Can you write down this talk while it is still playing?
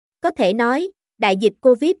Có thể nói, đại dịch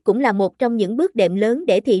Covid cũng là một trong những bước đệm lớn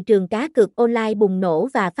để thị trường cá cược online bùng nổ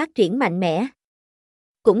và phát triển mạnh mẽ.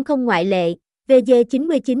 Cũng không ngoại lệ,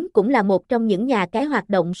 vg99 cũng là một trong những nhà cái hoạt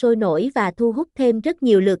động sôi nổi và thu hút thêm rất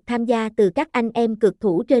nhiều lượt tham gia từ các anh em cược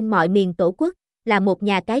thủ trên mọi miền Tổ quốc, là một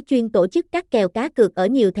nhà cái chuyên tổ chức các kèo cá cược ở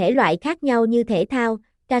nhiều thể loại khác nhau như thể thao,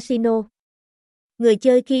 casino. Người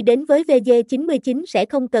chơi khi đến với vg99 sẽ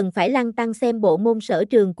không cần phải lăn tăn xem bộ môn sở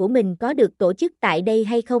trường của mình có được tổ chức tại đây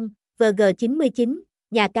hay không. vg99,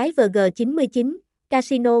 nhà cái vg99,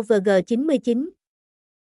 casino vg99.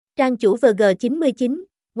 Trang chủ vg99.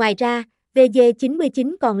 Ngoài ra,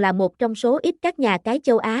 vg99 còn là một trong số ít các nhà cái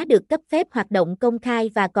châu Á được cấp phép hoạt động công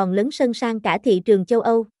khai và còn lấn sân sang cả thị trường châu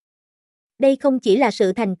Âu. Đây không chỉ là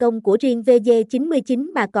sự thành công của riêng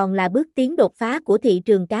vg99 mà còn là bước tiến đột phá của thị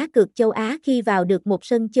trường cá cược châu Á khi vào được một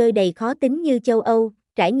sân chơi đầy khó tính như châu Âu.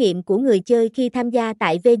 Trải nghiệm của người chơi khi tham gia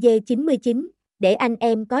tại vg99. Để anh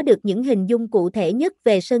em có được những hình dung cụ thể nhất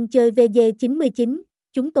về sân chơi vg99,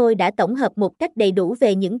 chúng tôi đã tổng hợp một cách đầy đủ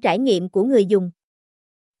về những trải nghiệm của người dùng.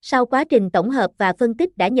 Sau quá trình tổng hợp và phân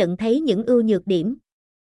tích đã nhận thấy những ưu nhược điểm.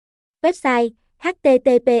 Website: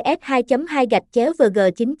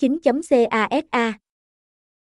 https://vg99.casa